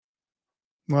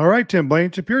All right, Tim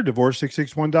Blaine Shapiro,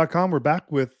 Divorce661.com. We're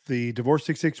back with the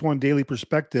Divorce661 Daily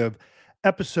Perspective,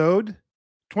 episode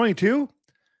 22.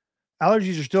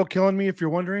 Allergies are still killing me, if you're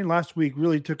wondering. Last week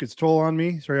really took its toll on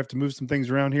me. Sorry, I have to move some things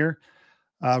around here.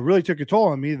 Really took a toll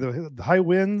on me. The high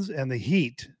winds and the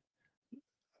heat.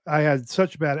 I had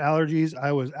such bad allergies.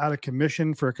 I was out of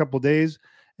commission for a couple of days,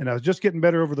 and I was just getting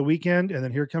better over the weekend. And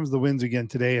then here comes the winds again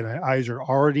today, and my eyes are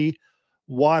already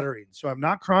watering. So I'm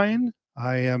not crying.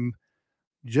 I am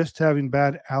just having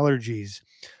bad allergies.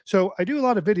 So I do a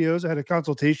lot of videos. I had a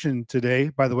consultation today.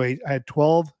 By the way, I had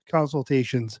 12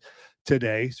 consultations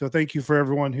today. So thank you for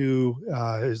everyone who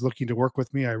is looking to work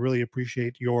with me. I really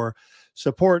appreciate your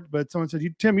support. But someone said,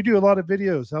 Tim, you do a lot of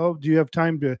videos. How do you have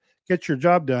time to get your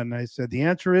job done? And I said, the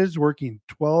answer is working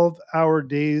 12-hour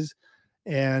days.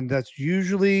 And that's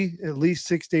usually at least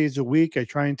 6 days a week. I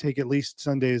try and take at least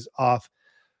Sundays off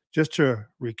just to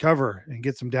recover and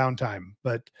get some downtime.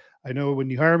 But I know when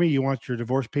you hire me, you want your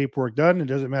divorce paperwork done. It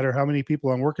doesn't matter how many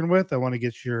people I'm working with. I want to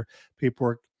get your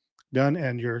paperwork done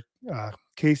and your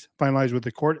case finalized with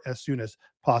the court as soon as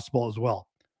possible as well.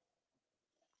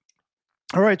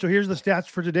 All right, so here's the stats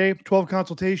for today. 12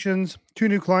 consultations, 2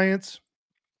 new clients.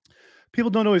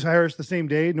 People don't always hire us the same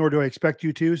day, nor do I expect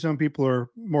you to. Some people are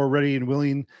more ready and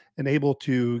willing and able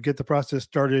to get the process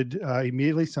started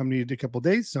immediately. Some need a couple of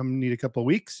days, some need a couple of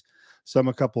weeks, some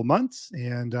a couple of months,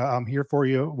 and I'm here for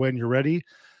you when you're ready.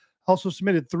 Also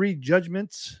submitted 3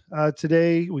 judgments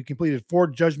today. We completed 4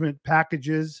 judgment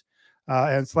packages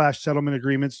and / settlement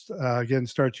agreements. Again,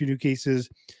 started 2 new cases.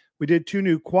 We did 2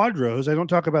 new quadros. I don't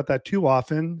talk about that too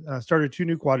often. Started 2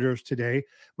 new quadros today.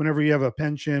 Whenever you have a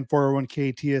pension,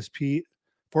 401k,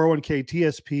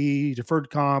 TSP,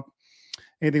 deferred comp,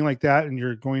 anything like that, and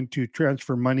you're going to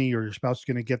transfer money or your spouse is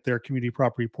going to get their community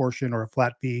property portion or a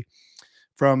flat fee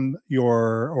from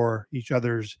your or each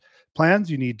other's plans,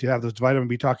 you need to have those divided. I'm going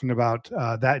to be talking about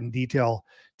that in detail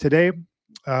today.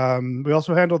 We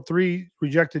also handled 3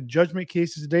 rejected judgment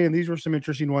cases today, and these were some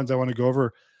interesting ones I want to go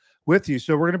over with you.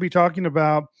 So we're going to be talking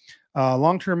about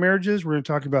long-term marriages. We're going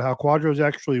to talk about how quadros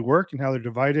actually work and how they're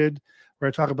divided. We're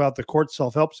going to talk about the court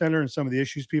self-help center and some of the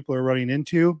issues people are running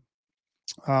into.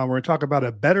 We're going to talk about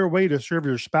a better way to serve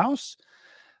your spouse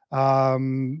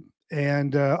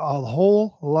and a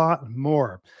whole lot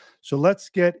more. So let's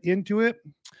get into it.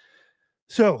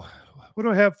 So what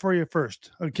do I have for you first?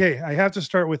 Okay, I have to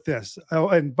start with this. Oh,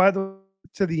 and by the way,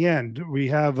 to the end, we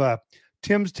have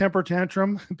Tim's temper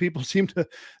tantrum. People seem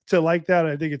to like that.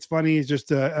 I think it's funny. It's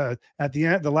just at the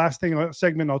end, the last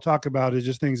segment I'll talk about is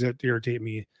just things that irritate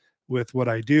me with what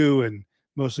I do and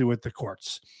mostly with the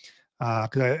courts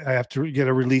because I have to get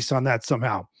a release on that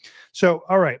somehow. So,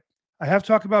 all right. I have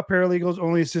talked about paralegals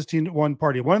only assisting one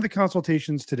party. One of the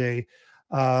consultations today,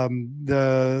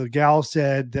 the gal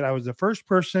said that I was the first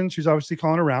person. She's obviously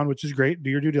calling around, which is great. Do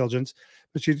your due diligence.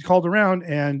 But she called around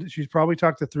and she's probably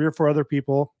talked to 3 or 4 other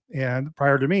people and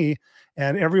prior to me,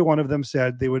 and every one of them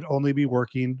said they would only be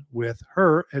working with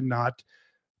her and not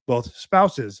both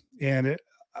spouses. And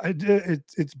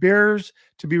it bears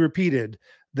to be repeated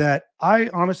that I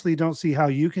honestly don't see how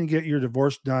you can get your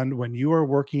divorce done when you are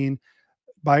working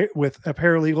with a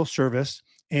paralegal service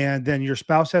and then your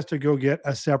spouse has to go get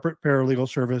a separate paralegal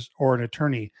service or an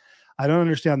attorney. I don't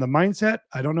understand the mindset.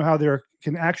 I don't know how they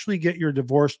can actually get your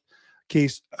divorce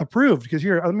case approved. Because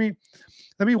here, let me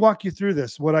walk you through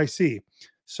this, what I see.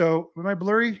 So am I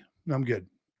blurry? No, I'm good.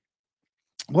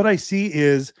 What I see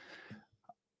is,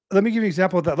 let me give you an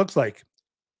example of what that looks like.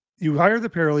 You hire the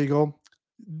paralegal,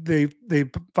 they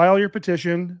file your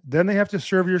petition, then they have to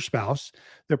serve your spouse.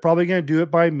 They're probably going to do it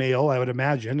by mail, I would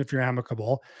imagine, if you're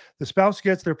amicable. The spouse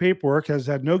gets their paperwork, has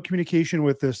had no communication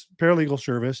with this paralegal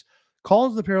service,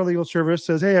 calls the paralegal service,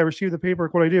 says, hey, I received the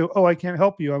paperwork. What do I do? Oh, I can't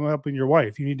help you. I'm helping your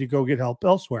wife. You need to go get help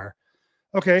elsewhere.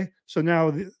 Okay, so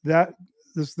now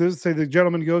this say the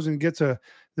gentleman goes and gets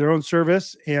their own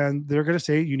service, and they're going to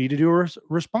say you need to do a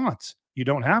response. You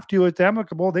don't have to. It's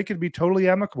amicable. They could be totally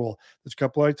amicable. This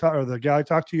couple the guy I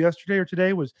talked to yesterday or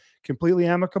today was completely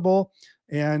amicable,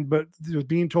 but was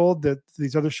being told that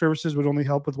these other services would only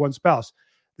help with one spouse.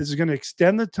 This is going to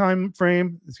extend the time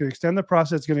frame. It's going to extend the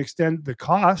process. It's going to extend the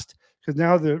cost because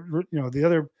now the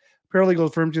other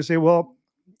paralegal firms just say, well,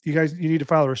 you need to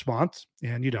file a response,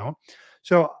 and you don't.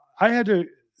 So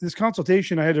this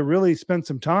consultation, I had to really spend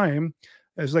some time.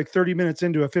 It was like 30 minutes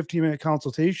into a 15-minute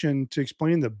consultation to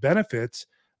explain the benefits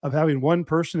of having one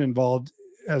person involved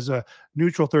as a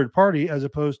neutral third party, as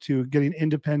opposed to getting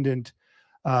independent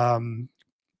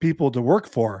people to work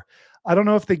for. I don't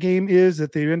know if the game is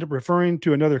that they end up referring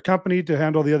to another company to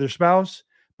handle the other spouse,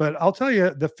 but I'll tell you,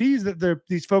 the fees that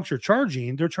these folks are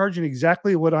charging, they're charging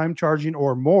exactly what I'm charging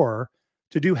or more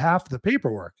to do half the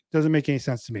paperwork. Doesn't make any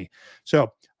sense to me.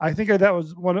 So I think that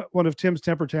was one of Tim's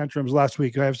temper tantrums last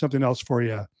week. I have something else for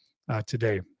you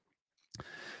today.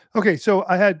 Okay, so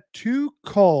I had 2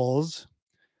 calls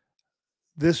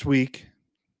this week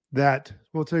that,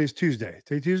 well, today's Tuesday.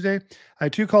 Today Tuesday. I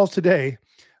had 2 calls today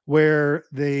where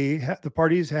the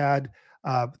parties had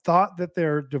thought that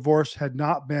their divorce had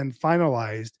not been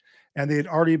finalized and they had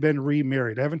already been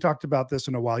remarried. I haven't talked about this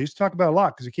in a while. I used to talk about it a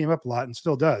lot because it came up a lot and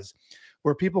still does,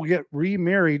 where people get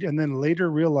remarried and then later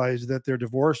realize that their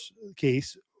divorce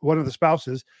case, one of the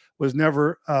spouses, was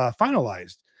never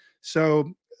finalized.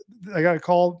 So I got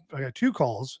 2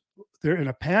 calls. They're in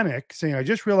a panic saying, I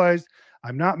just realized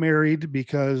I'm not married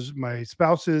because my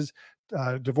spouse's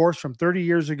divorce from 30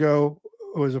 years ago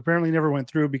was apparently never went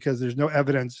through because there's no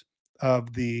evidence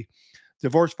of the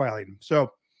divorce filing.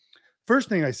 So first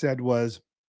thing I said was,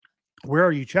 where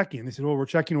are you checking? They said, well, we're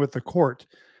checking with the court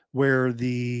where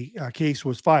the case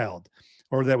was filed,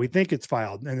 or that we think it's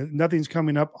filed, and nothing's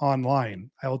coming up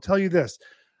online. I will tell you this.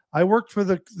 I worked for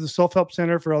the Self-Help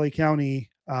Center for LA County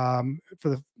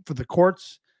for the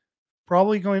courts,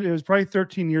 it was probably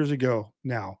 13 years ago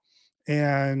now.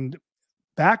 And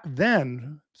back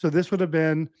then, so this would have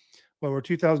been, well, we're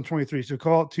 2023, so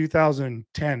call it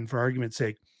 2010 for argument's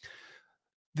sake.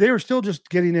 They were still just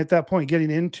getting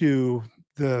into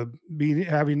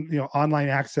having online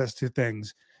access to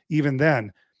things even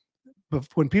then. But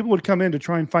when people would come in to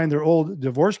try and find their old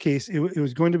divorce case, it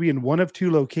was going to be in one of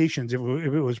 2 locations if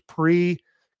it was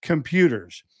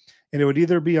pre-computers. And it would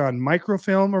either be on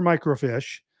microfilm or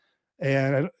microfiche,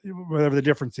 and whatever the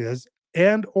difference is,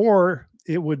 and or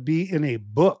it would be in a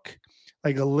book,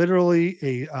 like literally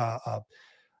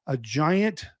a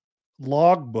giant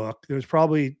log book that was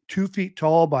probably 2 feet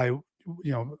tall by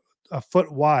a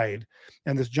foot wide,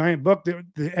 and this giant book.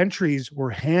 The entries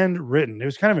were handwritten. It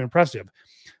was kind of impressive.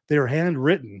 They were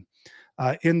handwritten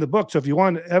in the book. So if you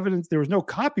wanted evidence, there was no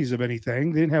copies of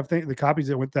anything. They didn't have the copies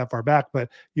that went that far back, but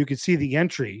you could see the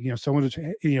entry. Someone was,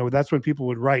 that's when people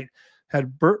would write,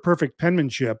 had perfect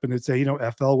penmanship, and it'd say,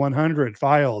 FL 100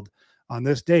 filed on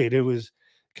this date. It was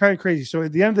kind of crazy. So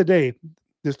at the end of the day,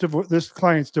 this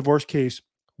client's divorce case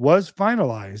was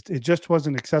finalized. It just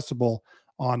wasn't accessible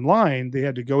online. They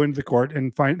had to go into the court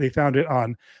and they found it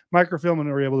on microfilm and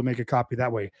were able to make a copy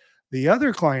that way. The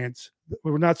other clients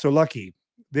were not so lucky.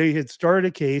 They had started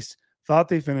a case, thought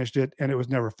they finished it, and it was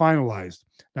never finalized.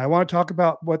 Now I want to talk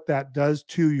about what that does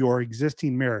to your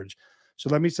existing marriage. So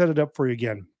let me set it up for you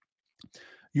again.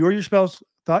 You or your spouse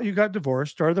thought you got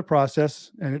divorced, started the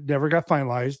process, and it never got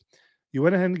finalized. You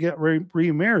went ahead and get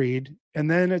remarried, and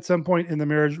then at some point in the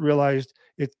marriage realized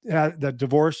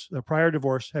the prior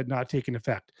divorce had not taken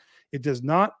effect. It does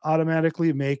not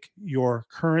automatically make your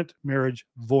current marriage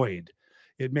void.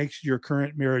 It makes your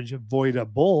current marriage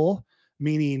voidable,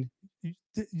 meaning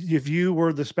if you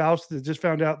were the spouse that just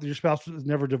found out that your spouse was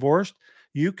never divorced,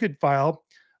 you could file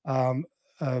a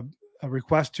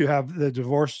request to have the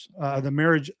divorce, the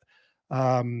marriage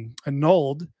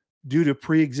annulled due to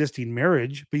pre-existing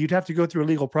marriage, but you'd have to go through a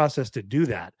legal process to do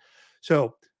that.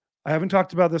 So I haven't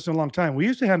talked about this in a long time. We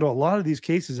used to handle a lot of these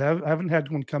cases. I haven't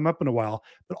had one come up in a while,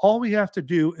 but all we have to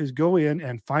do is go in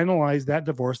and finalize that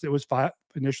divorce that was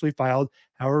initially filed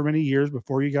however many years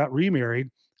before you got remarried,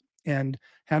 and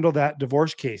handle that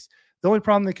divorce case. The only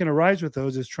problem that can arise with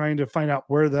those is trying to find out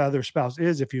where the other spouse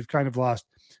is if you've kind of lost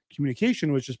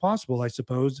communication, which is possible, I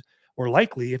suppose, or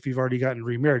likely if you've already gotten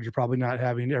remarried. You're probably not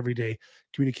having everyday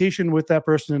communication with that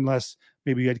person unless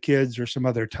maybe you had kids or some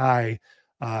other tie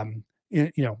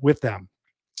with them.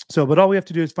 So, but all we have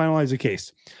to do is finalize the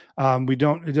case.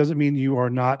 It doesn't mean you are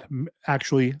not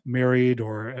actually married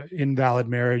or invalid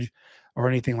marriage or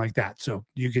anything like that. So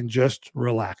you can just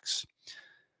relax.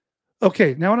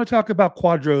 Okay, now I want to talk about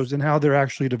quadros and how they're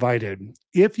actually divided.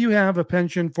 If you have a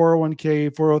pension, 401k,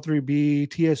 403b,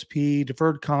 TSP,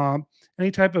 deferred comp,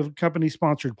 any type of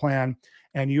company-sponsored plan,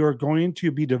 and you're going to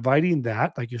be dividing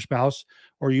that, like your spouse,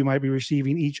 or you might be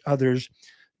receiving each other's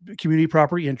community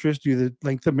property interest due to the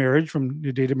length of marriage from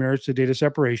the date of marriage to date of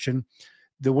separation,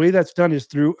 the way that's done is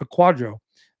through a quadro.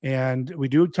 And we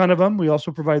do a ton of them. We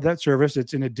also provide that service.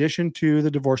 It's in addition to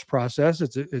the divorce process.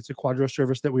 It's a quadro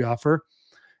service that we offer.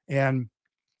 And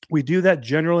we do that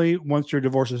generally once your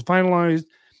divorce is finalized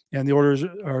and the orders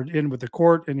are in with the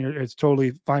court and it's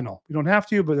totally final. You don't have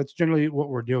to, but that's generally what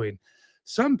we're doing.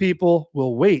 Some people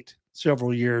will wait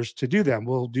several years to do them.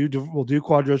 We'll do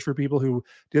quadros for people who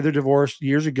did their divorce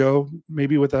years ago,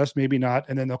 maybe with us, maybe not.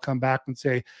 And then they'll come back and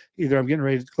say, either I'm getting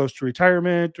ready close to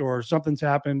retirement or something's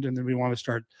happened. And then we want to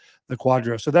start the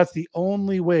quadro. So that's the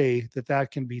only way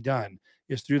that can be done,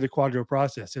 is through the quadro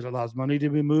process. It allows money to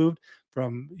be moved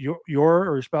from your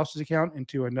or your spouse's account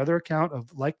into another account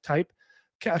of like type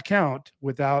account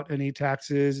without any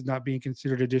taxes, not being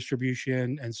considered a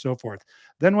distribution, and so forth.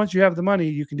 Then once you have the money,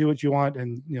 you can do what you want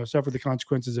and suffer the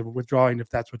consequences of withdrawing if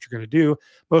that's what you're going to do.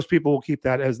 Most people will keep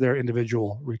that as their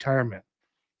individual retirement.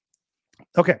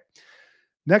 Okay,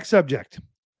 next subject.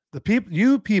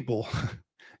 You people,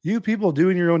 you people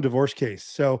doing your own divorce case.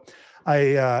 So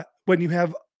when you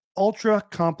have ultra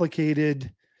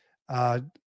complicated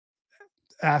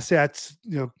assets,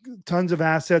 tons of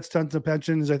assets, tons of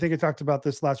pensions. I think I talked about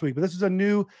this last week, but this is a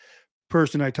new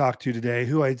person I talked to today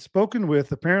who I'd spoken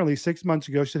with apparently 6 months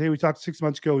ago. She said, "Hey, we talked 6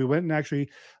 months ago. We went and actually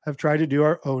have tried to do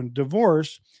our own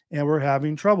divorce and we're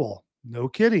having trouble." No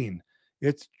kidding.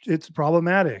 It's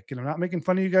problematic. And I'm not making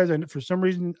fun of you guys. And for some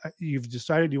reason, you've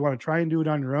decided you want to try and do it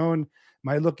on your own.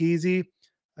 Might look easy.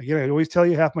 Again, I always tell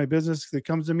you half my business that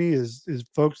comes to me is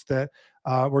folks that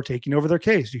were taking over their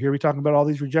case. You hear me talking about all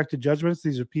these rejected judgments.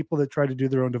 These are people that try to do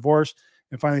their own divorce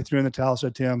and finally threw in the towel,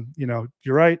 said, "Tim, you're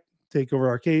right. Take over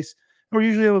our case." And we're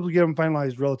usually able to get them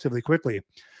finalized relatively quickly.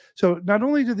 So not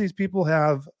only do these people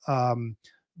have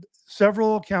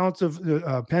several accounts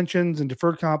of pensions and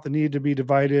deferred comp that needed to be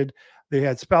divided, they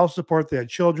had spouse support, they had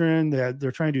children,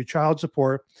 they're trying to do child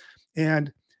support,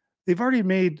 and they've already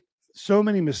made so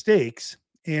many mistakes.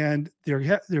 And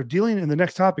they're dealing, and the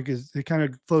next topic it kind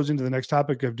of flows into the next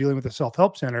topic of dealing with the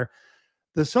self-help center.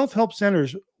 The self-help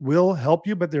centers will help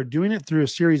you, but they're doing it through a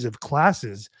series of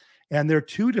classes, and they're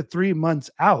 2 to 3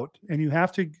 months out, and you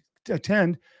have to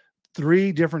attend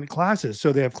 3 different classes.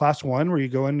 So they have class 1 where you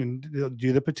go in and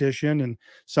do the petition and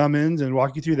summons and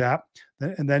walk you through that.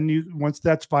 And then once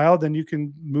that's filed, then you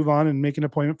can move on and make an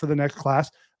appointment for the next class.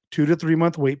 2 to 3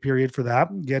 month wait period for that.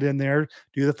 Get in there,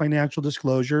 do the financial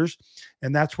disclosures.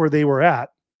 And that's where they were at.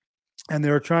 And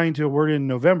they're trying to work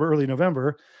in early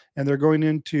November, and they're going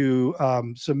in to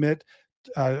submit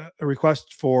a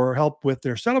request for help with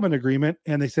their settlement agreement.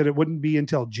 And they said it wouldn't be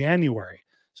until January.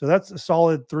 So that's a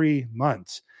solid 3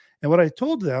 months. And what I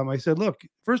told them, I said, look,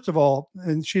 first of all,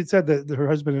 and she had said that her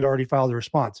husband had already filed a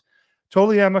response.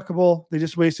 Totally amicable. They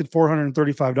just wasted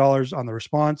 $435 on the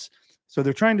response. So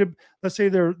they're trying to, let's say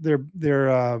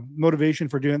their motivation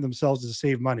for doing it themselves is to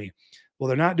save money. Well,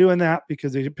 they're not doing that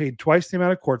because they paid twice the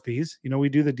amount of court fees. We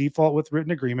do the default with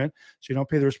written agreement, so you don't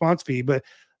pay the response fee. But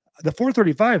the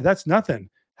 $435, that's nothing.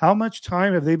 How much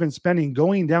time have they been spending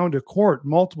going down to court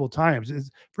multiple times?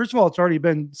 First of all, it's already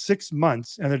been 6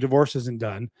 months and their divorce isn't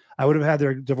done. I would have had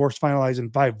their divorce finalized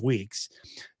in 5 weeks.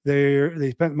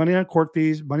 They spent money on court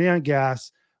fees, money on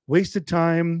gas, wasted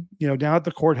time, down at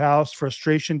the courthouse,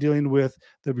 frustration dealing with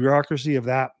the bureaucracy of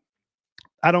that.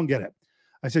 I don't get it.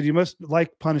 I said, you must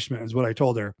like punishment is what I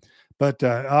told her. But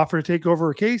I offered to take over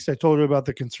her case. I told her about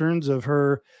the concerns of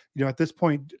her, at this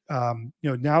point,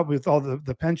 now with all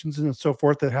the pensions and so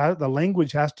forth, that the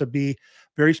language has to be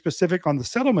very specific on the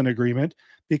settlement agreement,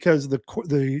 because the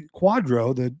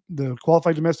quadro, the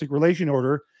qualified domestic relation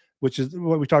order, which is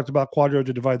what we talked about, quadro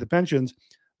to divide the pensions,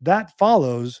 that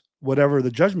follows whatever the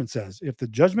judgment says. If the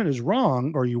judgment is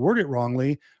wrong or you word it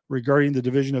wrongly regarding the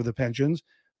division of the pensions,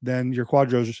 then your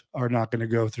quadros are not going to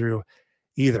go through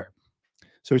either.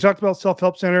 So we talked about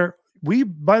self-help center.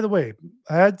 By the way,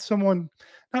 I had someone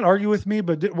not argue with me,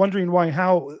 but wondering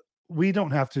how we don't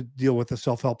have to deal with the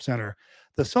self-help center.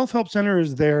 The self-help center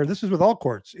is there. This is with all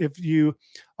courts. If you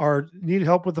need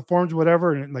help with the forms,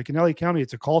 whatever, and like in LA County,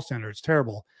 it's a call center. It's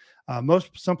terrible.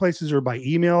 Some places are by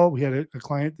email. We had a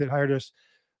client that hired us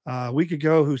a week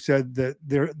ago who said that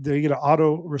they get an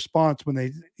auto response when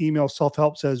they email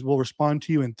self-help, says, "We'll respond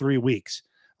to you in 3 weeks."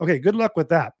 Okay, good luck with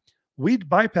that. We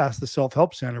bypass the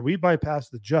self-help center. We bypass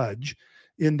the judge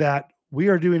in that we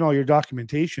are doing all your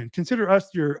documentation. Consider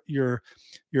us your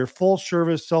full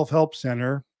service self-help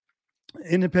center,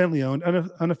 independently owned,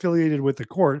 unaffiliated with the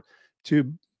court,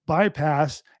 to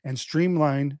bypass and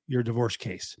streamline your divorce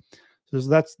case.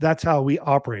 So that's how we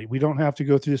operate. We don't have to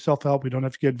go through the self-help. We don't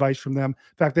have to get advice from them.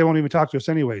 In fact, they won't even talk to us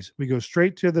anyways. We go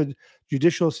straight to the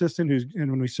judicial assistant and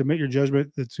when we submit your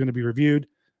judgment, it's going to be reviewed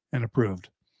and approved.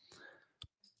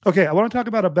 Okay, I want to talk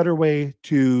about a better way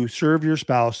to serve your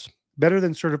spouse, better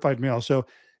than certified mail. So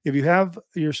if you have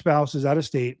your spouse is out of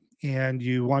state and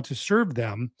you want to serve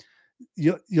them,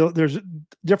 there's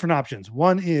different options.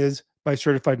 One is by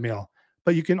certified mail,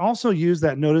 but you can also use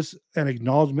that notice and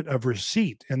acknowledgement of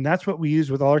receipt. And that's what we use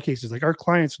with all our cases. Like, our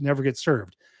clients never get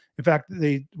served. In fact,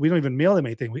 we don't even mail them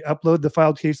anything. We upload the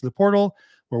filed case to the portal.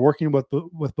 We're working with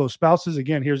both spouses.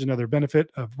 Again, here's another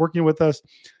benefit of working with us,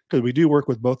 because we do work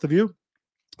with both of you.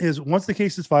 Is once the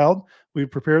case is filed, we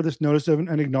prepare this notice of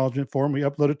an acknowledgement form. We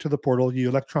upload it to the portal. You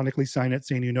electronically sign it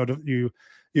saying you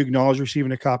acknowledge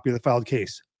receiving a copy of the filed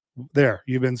case. There,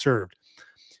 you've been served.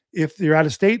 If you're out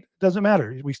of state, doesn't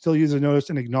matter. We still use a notice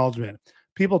and acknowledgement.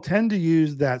 People tend to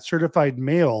use that certified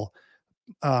mail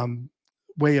um,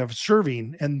 way of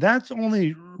serving, and that's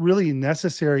only really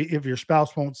necessary if your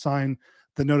spouse won't sign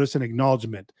the notice and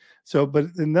acknowledgement. So, but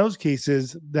in those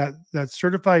cases, that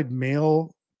certified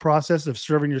mail process of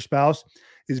serving your spouse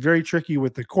is very tricky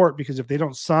with the court, because if they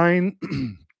don't sign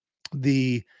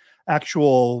the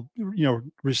actual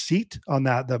receipt on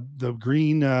that, the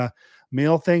green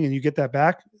mail thing, and you get that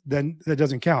back, then that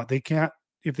doesn't count. They can't,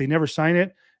 if they never sign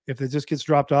it, if it just gets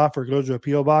dropped off or goes to a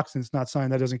PO box and it's not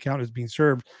signed, that doesn't count as being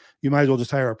served. You might as well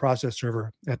just hire a process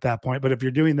server at that point. But if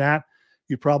you're doing that,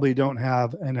 you probably don't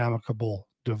have an amicable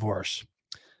divorce.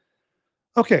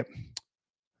 Okay.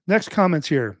 Next comments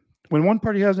here. When one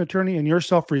party has an attorney and you're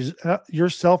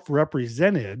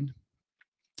self-represented,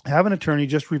 have an attorney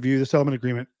just review the settlement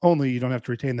agreement only. You don't have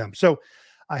to retain them. So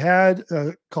I had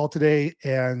a call today,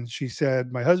 and she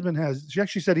said, she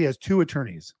actually said he has 2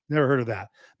 attorneys. Never heard of that.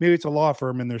 Maybe it's a law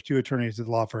firm and there's 2 attorneys at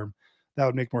the law firm. That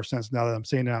would make more sense now that I'm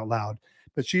saying it out loud.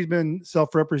 But she's been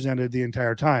self-represented the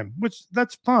entire time, which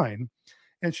that's fine.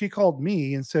 And she called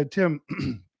me and said, Tim,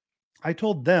 I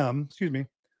told them,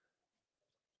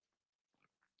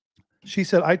 she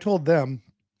said, I told them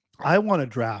I want to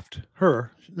draft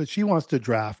her, that she wants to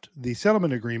draft the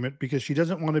settlement agreement because she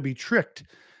doesn't want to be tricked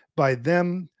by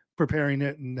them preparing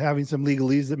it and having some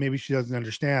legalese that maybe she doesn't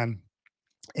understand,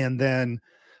 and then,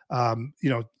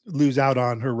 lose out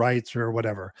on her rights or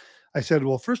whatever. I said,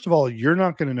 well, first of all, you're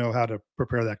not going to know how to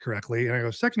prepare that correctly. And I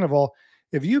go, second of all,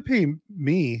 if you pay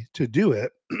me to do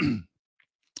it,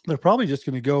 they're probably just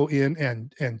going to go in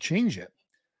and change it.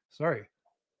 Sorry.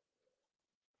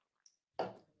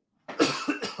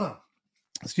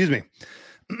 Excuse me.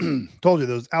 Told you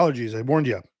those allergies. I warned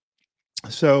you.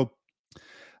 So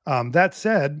that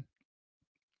said,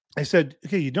 I said,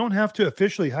 okay, you don't have to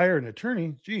officially hire an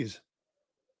attorney. Jeez.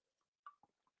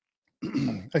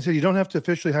 I said, you don't have to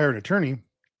officially hire an attorney.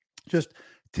 Just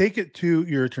take it to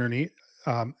your attorney,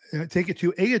 take it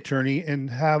to a attorney, and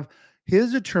have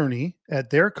his attorney at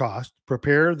their cost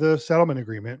prepare the settlement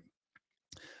agreement.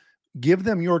 Give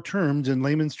them your terms in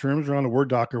layman's terms or on a Word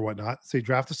doc or whatnot. Say,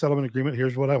 draft the settlement agreement.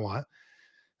 Here's what I want,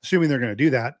 assuming they're going to do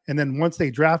that. And then once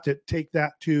they draft it, take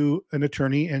that to an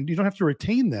attorney, and you don't have to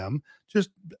retain them.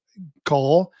 Just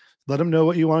call, let them know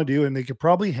what you want to do. And they could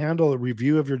probably handle a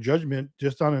review of your judgment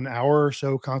just on an hour or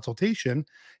so consultation.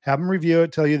 Have them review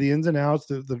it, tell you the ins and outs,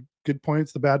 the good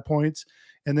points, the bad points.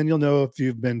 And then you'll know if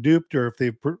you've been duped or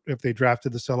if they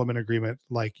drafted the settlement agreement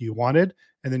like you wanted,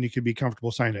 and then you could be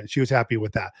comfortable signing it. She was happy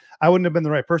with that. I wouldn't have been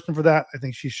the right person for that. I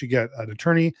think she should get an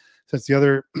attorney, since the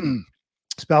other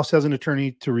spouse has an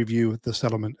attorney to review the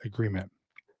settlement agreement.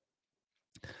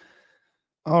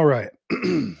 All right.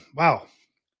 Wow.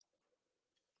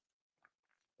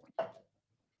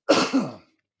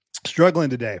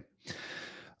 Struggling today.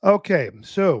 Okay.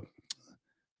 So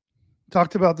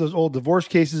talked about those old divorce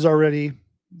cases already.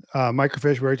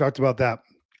 Microfiche, we already talked about that.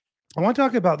 I want to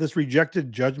talk about this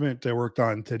rejected judgment I worked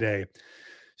on today.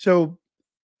 So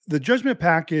the judgment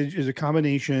package is a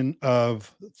combination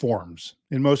of forms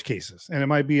in most cases, and it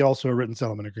might be also a written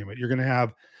settlement agreement. You're going to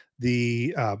have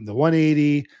the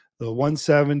 180, the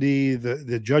 170,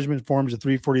 the judgment forms, the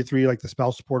 343, like the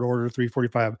spouse support order,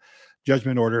 345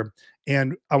 judgment order.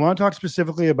 And I want to talk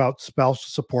specifically about spouse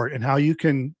support and how you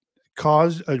can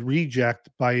cause a reject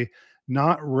by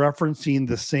not referencing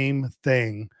the same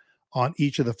thing on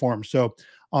each of the forms. So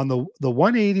on the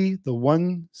 180, the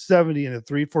 170, and the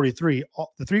 343,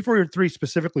 the 343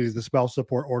 specifically is the spouse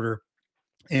support order.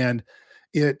 And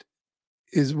it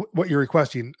is what you're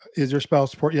requesting. Is there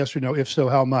spouse support? Yes or no? If so,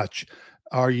 how much?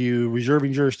 Are you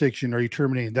reserving jurisdiction? Are you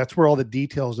terminating? That's where all the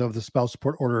details of the spouse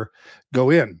support order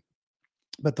go in.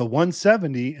 But the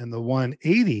 170 and the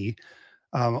 180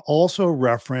 also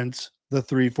reference the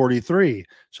 343.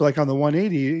 So like on the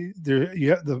 180,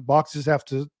 the boxes have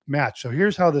to match. So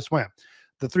here's how this went.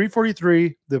 The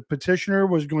 343, the petitioner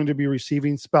was going to be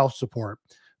receiving spouse support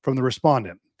from the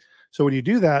respondent. So when you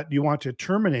do that, you want to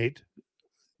terminate,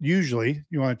 usually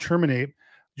you want to terminate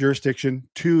jurisdiction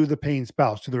to the paying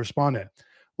spouse, to the respondent.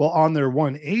 Well, on their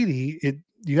 180,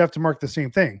 you have to mark the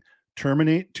same thing.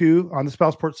 Terminate to, on the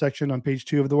spouse support section on page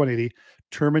 2 of the 180,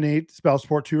 terminate spouse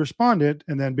support to respondent,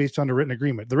 and then based on the written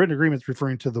agreement. The written agreement is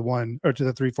referring to the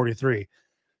 343.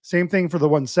 Same thing for the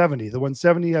 170. The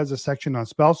 170 has a section on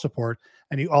spouse support,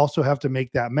 and you also have to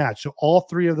make that match. So all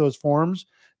 3 of those forms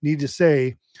need to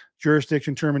say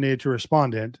jurisdiction terminated to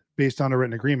respondent based on a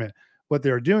written agreement. What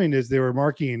they were doing is they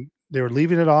were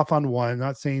leaving it off on one,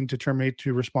 not saying to terminate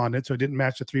to respondent, so it didn't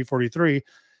match the 343.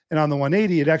 And on the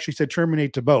 180, it actually said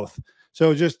terminate to both.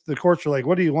 So just the courts are like,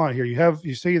 what do you want here?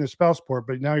 You say in the spouse support,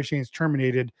 but now you're saying it's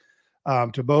terminated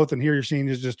to both, and here you're seeing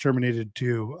is just terminated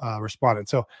to respondent.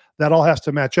 So that all has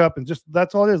to match up, and just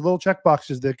that's all it is. Little check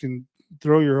boxes that can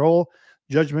throw your whole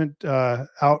judgment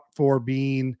out for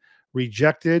being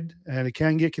rejected, and it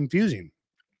can get confusing.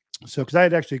 So because I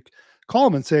had actually call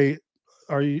them and say,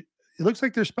 "Are you? It looks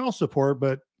like there's spouse support,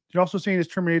 but you're also saying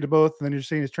it's terminated to both, and then you're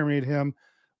saying it's terminated him.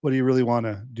 What do you really want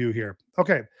to do here?"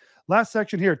 Okay, last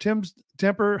section here. Tim's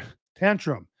temper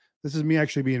tantrum. This is me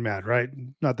actually being mad, right?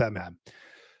 Not that mad.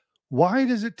 Why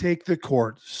does it take the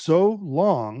court so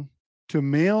long to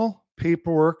mail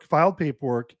paperwork, filed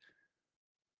paperwork,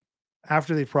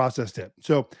 after they processed it?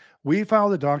 So we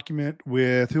filed a document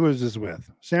with, who is this with?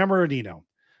 San Bernardino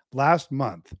last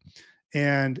month.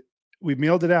 And we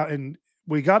mailed it out and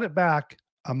we got it back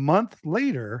a month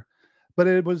later, but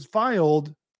it was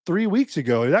filed 3 weeks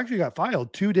ago. It actually got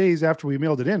filed 2 days after we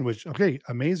mailed it in, which, okay,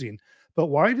 amazing. But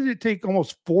why did it take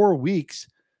almost 4 weeks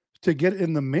to get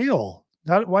in the mail?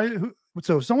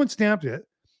 So someone stamped it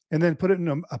and then put it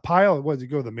in a pile. What does it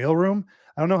go to the mailroom?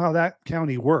 I don't know how that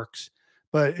county works,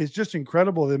 but it's just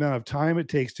incredible the amount of time it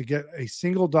takes to get a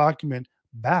single document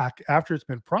back after it's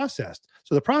been processed.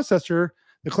 So the processor,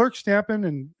 the clerk stamping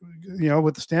and,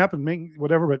 with the stamp and making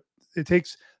whatever, but it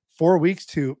takes 4 weeks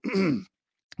to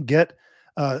get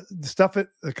the stuff,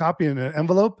 a copy in an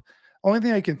envelope. Only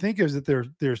thing I can think is that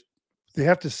they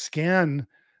have to scan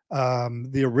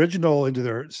the original into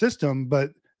their system,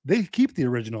 but they keep the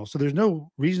original. So there's no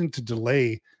reason to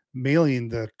delay mailing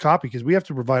the copy because we have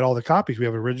to provide all the copies. We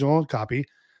have original and copy.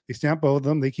 They stamp both of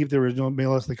them. They keep the original,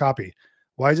 mail us the copy.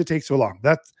 Why does it take so long?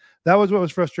 That was what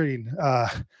was frustrating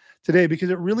today, because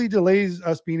it really delays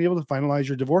us being able to finalize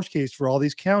your divorce case for all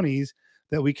these counties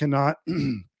that we cannot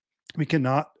we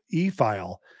cannot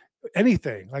e-file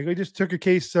anything. Like I just took a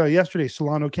case yesterday,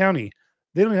 Solano County.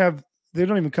 They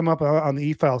don't even come up on the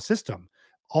e-file system,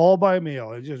 all by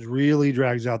mail. It just really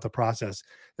drags out the process.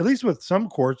 At least with some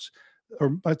courts,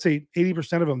 or I'd say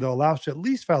 80% of them, they'll allow us to at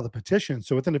least file the petition.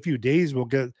 So within a few days, we'll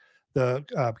get the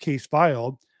case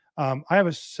filed. I have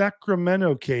a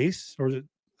Sacramento case,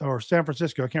 or San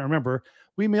Francisco, I can't remember.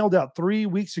 We mailed out 3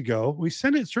 weeks ago. We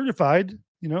sent it certified,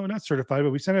 not certified,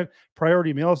 but we sent it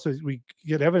priority mail so we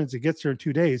get evidence. It gets here in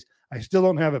 2 days. I still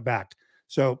don't have it back.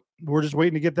 So we're just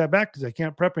waiting to get that back because I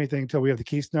can't prep anything until we have the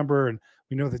case number and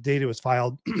we know the date it was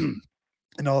filed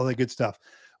and all that good stuff.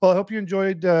 Well, I hope you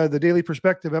enjoyed the Daily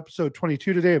Perspective episode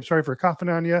 22 today. I'm sorry for coughing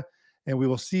on you, and we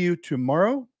will see you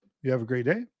tomorrow. You have a great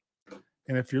day.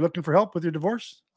 And if you're looking for help with your divorce,